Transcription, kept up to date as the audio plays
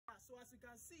you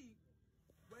can see,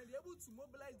 when they're able to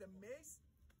mobilize the maize,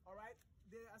 all right,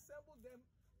 they assemble them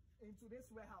into this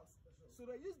warehouse. So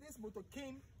they use this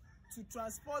motorcane to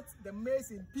transport the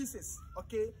maize in pieces,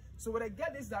 okay? So when they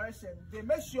get this direction, they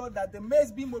make sure that the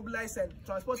maize be mobilized and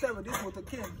transported with this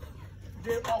motorcane.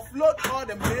 They offload all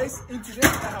the maize into this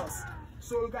warehouse.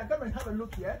 So you can come and have a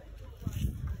look here.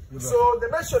 So they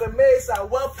make sure the maize are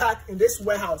well packed in this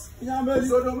warehouse. So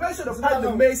they make sure to pack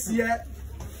the maize here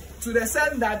to the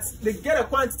extent that they get the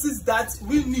quantities that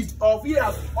we need or we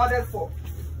have ordered for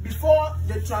before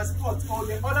they transport, or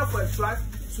they order for a truck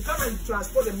to come and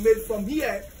transport the maize from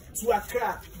here to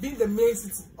Accra, being the main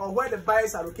city or where the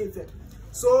buyers are located.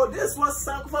 So this is what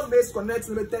Sankofa Maize Connect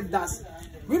Limited does.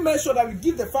 We make sure that we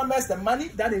give the farmers the money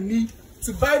that they need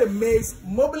to buy the maize,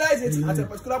 mobilize it at a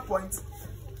particular point,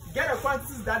 get the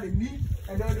quantities that they need,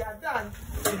 and then when they are done,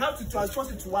 they have to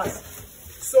transport it to us.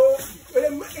 So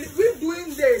if we're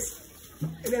doing this,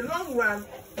 in the long run,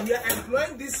 we are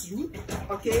employing this youth,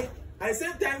 okay? At the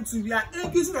same time, too, we are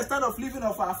increasing the standard of living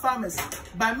of our farmers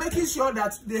by making sure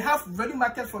that they have ready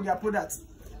market for their products.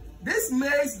 This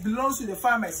maize belongs to the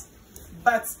farmers,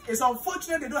 but it's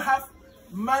unfortunate they don't have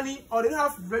money or they don't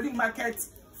have ready market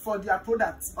for their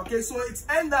products. Okay, so it's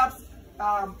end up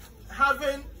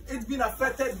having it been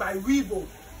affected by weevil,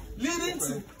 leading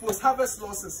to post-harvest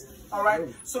losses. All right.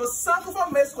 So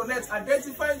Sankofa Maize Connect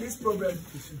identifying this problem,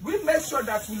 we make sure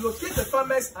that we locate the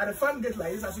farmers at the farm gate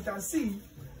like this, as you can see,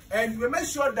 and we make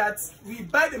sure that we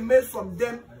buy the maize from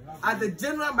them at the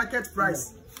general market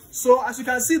price. So as you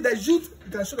can see, the youth,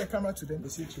 you can show the camera to them.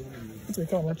 So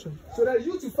the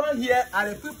youth you find here are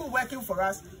the people working for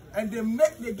us, and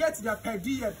they get their per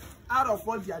diem out of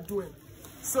what they are doing.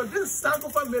 So this is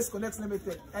Sankofa Maize Connect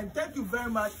Limited, and thank you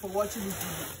very much for watching this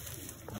video.